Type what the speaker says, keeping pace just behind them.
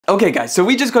Okay guys, so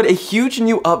we just got a huge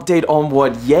new update on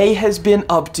what Ye has been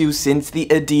up to since the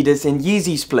Adidas and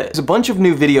Yeezy split. There's a bunch of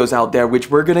new videos out there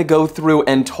which we're gonna go through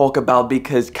and talk about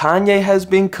because Kanye has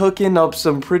been cooking up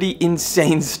some pretty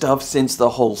insane stuff since the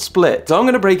whole split. So I'm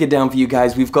gonna break it down for you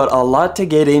guys. We've got a lot to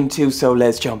get into, so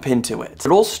let's jump into it. It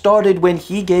all started when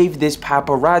he gave this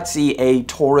paparazzi a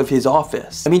tour of his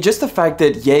office. I mean, just the fact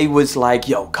that Ye was like,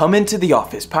 yo, come into the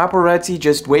office. Paparazzi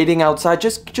just waiting outside,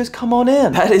 just come on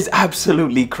in. That is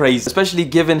absolutely crazy, especially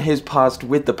given his past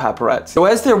with the paparazzi. So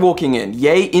as they're walking in,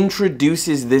 Ye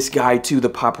introduces this guy to the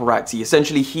paparazzi.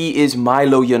 Essentially, he is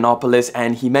Milo Yiannopoulos,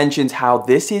 and he mentions how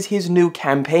this is his new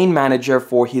campaign manager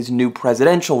for his new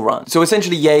presidential run. So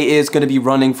essentially, Ye is going to be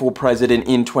running for president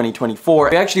in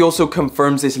 2024. He actually also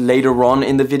confirms this later on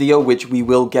in the video, which we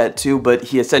will get to, but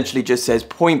he essentially just says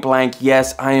point blank,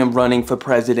 yes, I am running for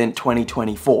president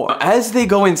 2024. As they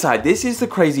go inside, this is the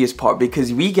craziest part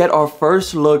because we get our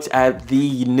first looks at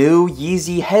the new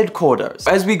Yeezy headquarters.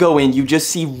 As we go in, you just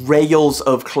see rails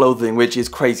of clothing, which is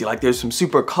crazy. Like, there's some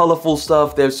super colorful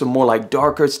stuff, there's some more like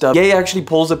darker stuff. Ye actually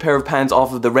pulls a pair of pants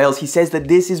off of the rails. He says that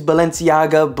this is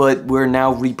Balenciaga, but we're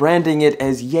now rebranding it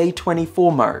as Ye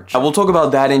 24 merch. We'll talk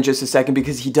about that in just a second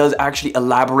because he does actually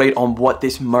elaborate on what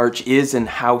this merch is and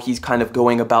how he's kind of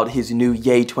going about his new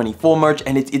Ye 24 merch,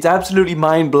 and it's absolutely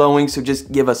mind-blowing, so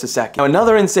just give us a second. Now,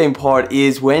 another insane part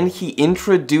is when he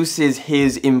introduces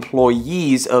his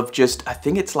employees of just, I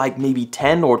think it's like maybe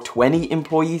 10 or 20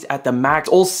 employees at the max,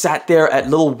 all sat there at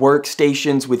little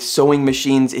workstations with sewing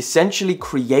machines, essentially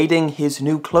creating his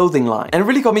new clothing line. And it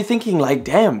really got me thinking, like,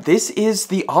 damn, this is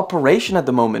the operation at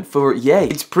the moment for Ye.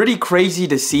 It's pretty crazy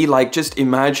to see, like, just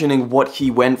imagining what he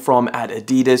went from at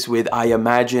Adidas with, I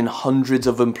imagine, hundreds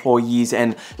of employees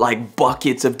and like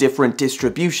buckets of different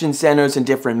distribution centers and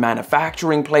different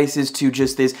manufacturing places to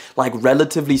just this like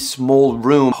relatively small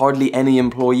room, hardly any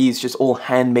employees, just all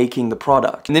hand making the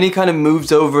product. And then he kind of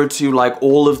moves over to like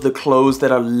all of the clothes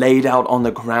that are laid out on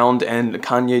the ground, and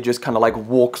Kanye just kind of like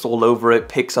walks all over it,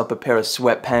 picks up a pair of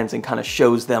sweatpants and kind of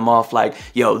shows them off like,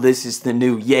 yo, this is the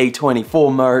new Ye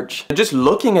 24 merch. And just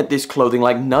looking at this clothing,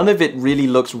 like none of it really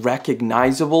looks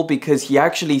recognizable because he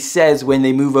actually says when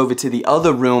they move over to the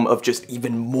other room of just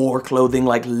even more clothing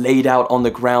like laid out on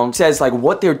the ground, says like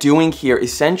what they're doing here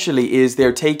essentially is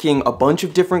they're taking a bunch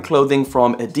of different clothing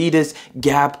from Adidas,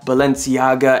 Gap,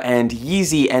 Balenciaga, and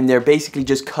Yeezy, and they're basically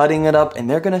just cutting it up and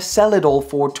they're gonna sell it all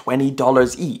for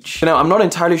 $20 each. Now, I'm not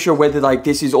entirely sure whether like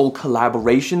this is all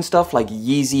collaboration stuff like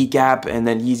Yeezy Gap and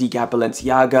then Yeezy Gap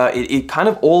Balenciaga. It kind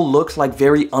of all looks like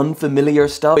very unfamiliar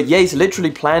stuff, but Ye's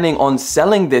literally planning on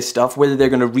selling this stuff, whether they're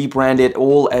gonna rebrand it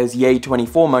all as Ye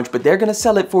 24 merch, but they're gonna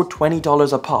sell it for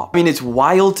 $20 a pop. I mean, it's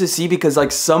wild to see because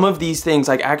like some of these things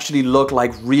like actually look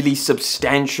like really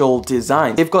substantial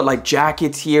designs. They've got like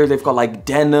jackets here, they've got like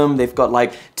denim, they've got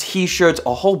like t-shirts,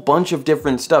 a whole bunch of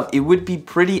different stuff. It would be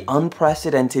pretty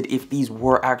unprecedented if these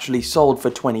were actually sold for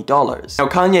 $20. Now,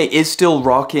 Kanye is still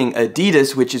rocking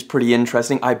Adidas, which is pretty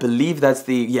interesting. I believe that's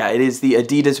the, yeah, it is the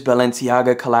Adidas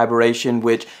Balenciaga collaboration,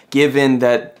 which given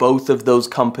that both of those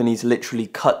companies literally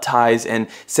cut ties and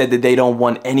said that they don't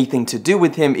want anything to do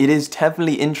with him, it is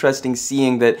definitely interesting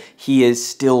seeing that he is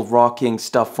still rocking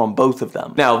stuff from both of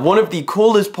them. Now, one of the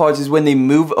coolest parts is when they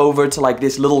move over to like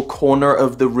this little corner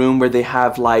of the room where they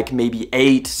have like maybe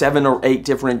 7 or 8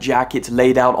 different jackets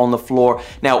laid out on the floor.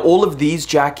 Now, all of these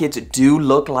jackets do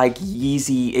look like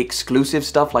Yeezy exclusive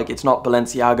stuff, like it's not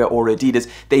Balenciaga or Adidas.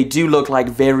 They do look like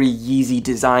very Yeezy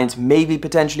designs, maybe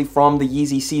potentially from the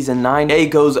Yeezy Season 9. Ye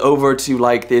goes over to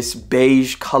like this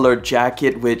beige colored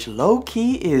jacket, which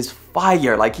low-key is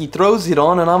fire. Like, he throws it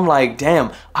on and I'm like,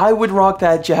 damn, I would rock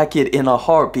that jacket in a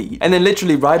heartbeat. And then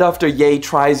literally right after Ye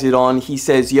tries it on, he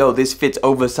says, yo, this fits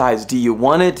oversized, do you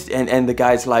want it? And the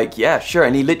guy's like, yeah, sure.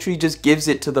 And he literally just gives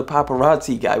it to the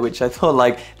paparazzi guy, which I thought,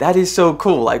 like, that is so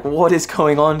cool. Like, what is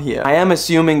going on here? I am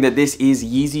assuming that this is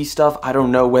Yeezy stuff. I don't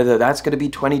know whether that's gonna be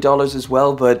 $20 as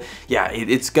well, but yeah,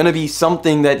 it's gonna be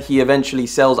something that he eventually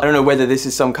sells. I don't know whether this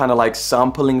is some kind of like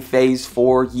sampling phase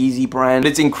for Yeezy brand.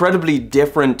 It's incredibly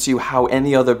different to how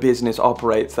any other business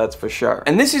operates, that's for sure.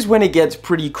 And this is when it gets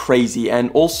pretty crazy and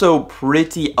also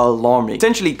pretty alarming.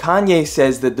 Essentially, Kanye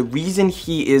says that the reason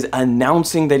he is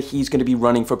announcing that he's going to be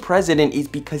running for president is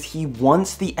because he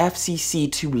wants the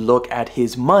FCC to look at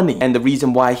his money. And the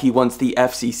reason why he wants the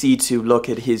FCC to look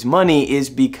at his money is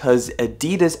because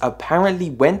Adidas apparently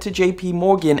went to JP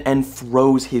Morgan and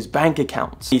froze his bank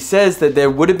accounts. He says that there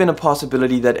would have been a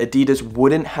possibility that Adidas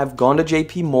wouldn't have gone to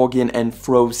JP Morgan and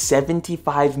froze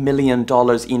 $75 million million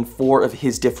in 4 of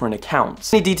his different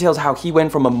accounts. He details how he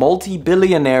went from a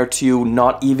multi-billionaire to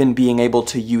not even being able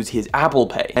to use his Apple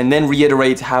Pay, and then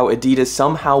reiterates how Adidas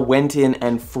somehow went in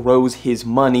and froze his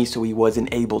money so he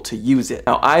wasn't able to use it.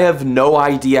 Now, I have no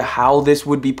idea how this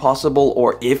would be possible,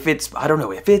 or if it's, I don't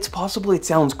know, if it's possible. It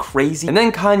sounds crazy. And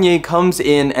then Kanye comes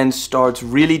in and starts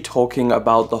really talking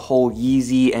about the whole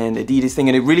Yeezy and Adidas thing,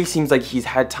 and it really seems like he's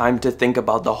had time to think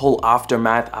about the whole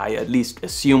aftermath. I at least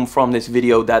assume from this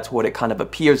video that's what it kind of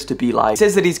appears to be like. He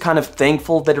says that he's kind of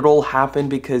thankful that it all happened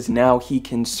because now he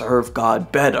can serve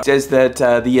God better. He says that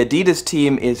the Adidas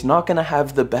team is not gonna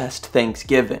have the best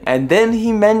Thanksgiving. And then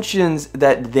he mentions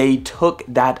that they took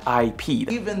that IP.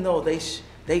 Even though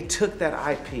they took that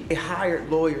IP, they hired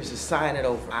lawyers to sign it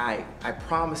over. I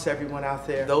promise everyone out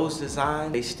there, those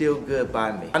designs, they still good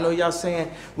by me. I know y'all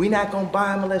saying, we not gonna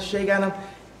buy them unless Shay got them.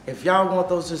 If y'all want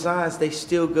those designs, they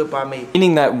still good by me.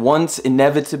 Meaning that once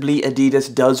inevitably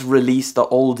Adidas does release the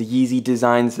old Yeezy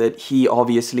designs that he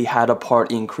obviously had a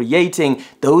part in creating,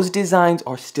 those designs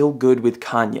are still good with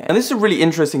Kanye. And this is a really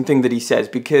interesting thing that he says,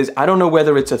 because I don't know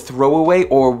whether it's a throwaway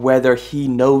or whether he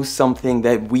knows something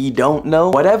that we don't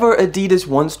know. Whatever Adidas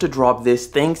wants to drop this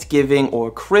Thanksgiving or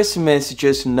Christmas,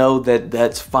 just know that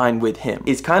that's fine with him.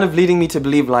 It's kind of leading me to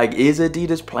believe, like, is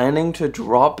Adidas planning to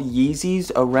drop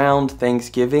Yeezys around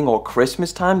Thanksgiving or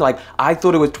Christmas time? Like, I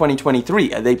thought it was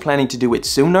 2023. Are they planning to do it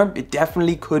sooner? It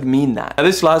definitely could mean that. Now,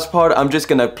 this last part, I'm just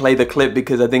gonna play the clip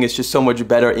because I think it's just so much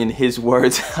better in his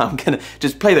words. I'm gonna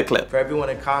just play the clip. For everyone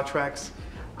in contracts,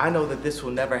 I know that this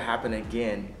will never happen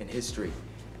again in history.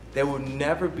 There will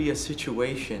never be a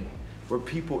situation where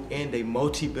people end a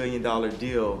multi-billion-dollar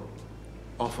deal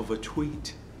off of a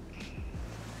tweet.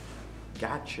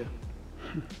 Gotcha.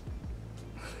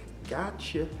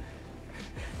 Gotcha.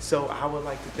 So I would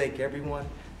like to thank everyone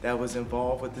that was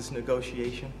involved with this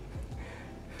negotiation.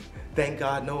 Thank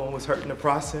God no one was hurt in the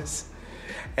process.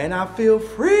 And I feel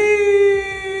free.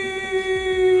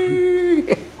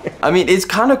 I mean, it's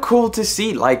kind of cool to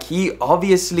see, like, he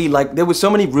obviously, like, there was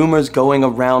so many rumors going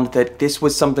around that this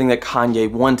was something that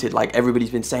Kanye wanted. Like,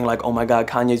 everybody's been saying, like, oh my God,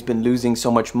 Kanye's been losing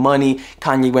so much money.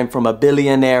 Kanye went from a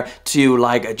billionaire to,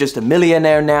 like, just a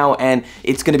millionaire now, and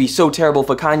it's gonna be so terrible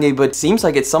for Kanye, but it seems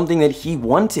like it's something that he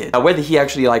wanted. Now, whether he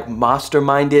actually, like,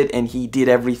 masterminded and he did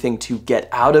everything to get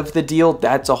out of the deal,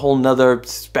 that's a whole nother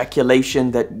speculation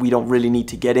that we don't really need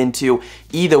to get into.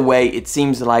 Either way, it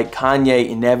seems like Kanye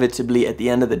inevitably, at the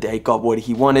end of the day, got what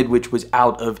he wanted, which was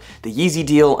out of the Yeezy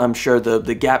deal. I'm sure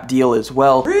the Gap deal as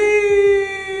well.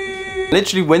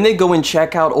 Literally, when they go and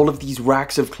check out all of these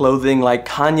racks of clothing, like,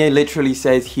 Kanye literally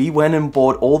says he went and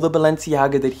bought all the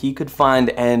Balenciaga that he could find,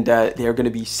 and they're going to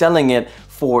be selling it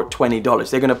for $20.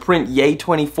 They're gonna print Ye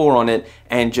 24 on it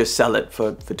and just sell it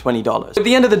for $20. At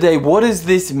the end of the day, what does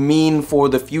this mean for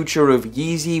the future of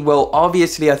Yeezy? Well,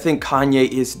 obviously, I think Kanye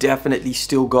is definitely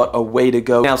still got a way to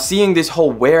go. Now, seeing this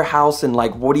whole warehouse and,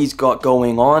 like, what he's got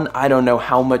going on, I don't know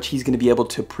how much he's gonna be able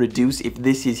to produce if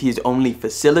this is his only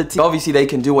facility. Obviously, they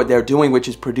can do what they're doing, which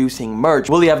is producing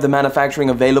merch. Will he have the manufacturing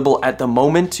available at the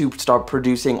moment to start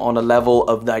producing on a level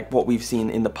of, like, what we've seen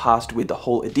in the past with the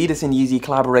whole Adidas and Yeezy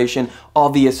collaboration?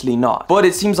 Obviously not. But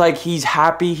it seems like he's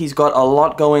happy. He's got a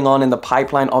lot going on in the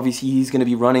pipeline. Obviously, he's going to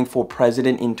be running for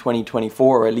president in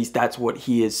 2024, or at least that's what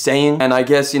he is saying. And I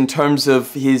guess in terms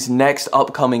of his next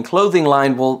upcoming clothing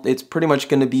line, well, it's pretty much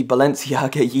going to be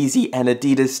Balenciaga, Yeezy, and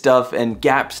Adidas stuff and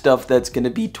Gap stuff that's going to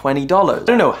be $20. I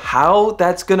don't know how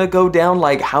that's going to go down.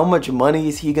 Like, how much money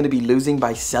is he going to be losing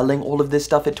by selling all of this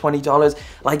stuff at $20?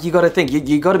 Like, you got to think,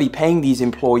 you got to be paying these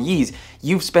employees.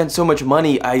 You've spent so much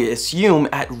money, I assume,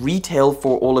 at retail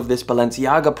for all of this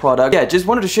Balenciaga product. Yeah, just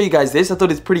wanted to show you guys this. I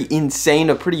thought it's pretty insane,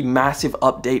 a pretty massive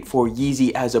update for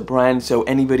Yeezy as a brand. So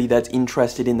anybody that's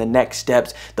interested in the next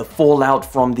steps, the fallout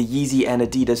from the Yeezy and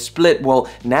Adidas split, well,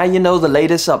 now you know the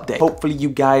latest update. Hopefully you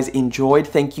guys enjoyed.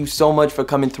 Thank you so much for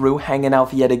coming through, hanging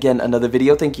out for yet again another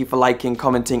video. Thank you for liking,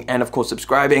 commenting, and of course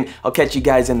subscribing. I'll catch you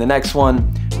guys in the next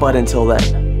one. But until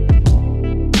then.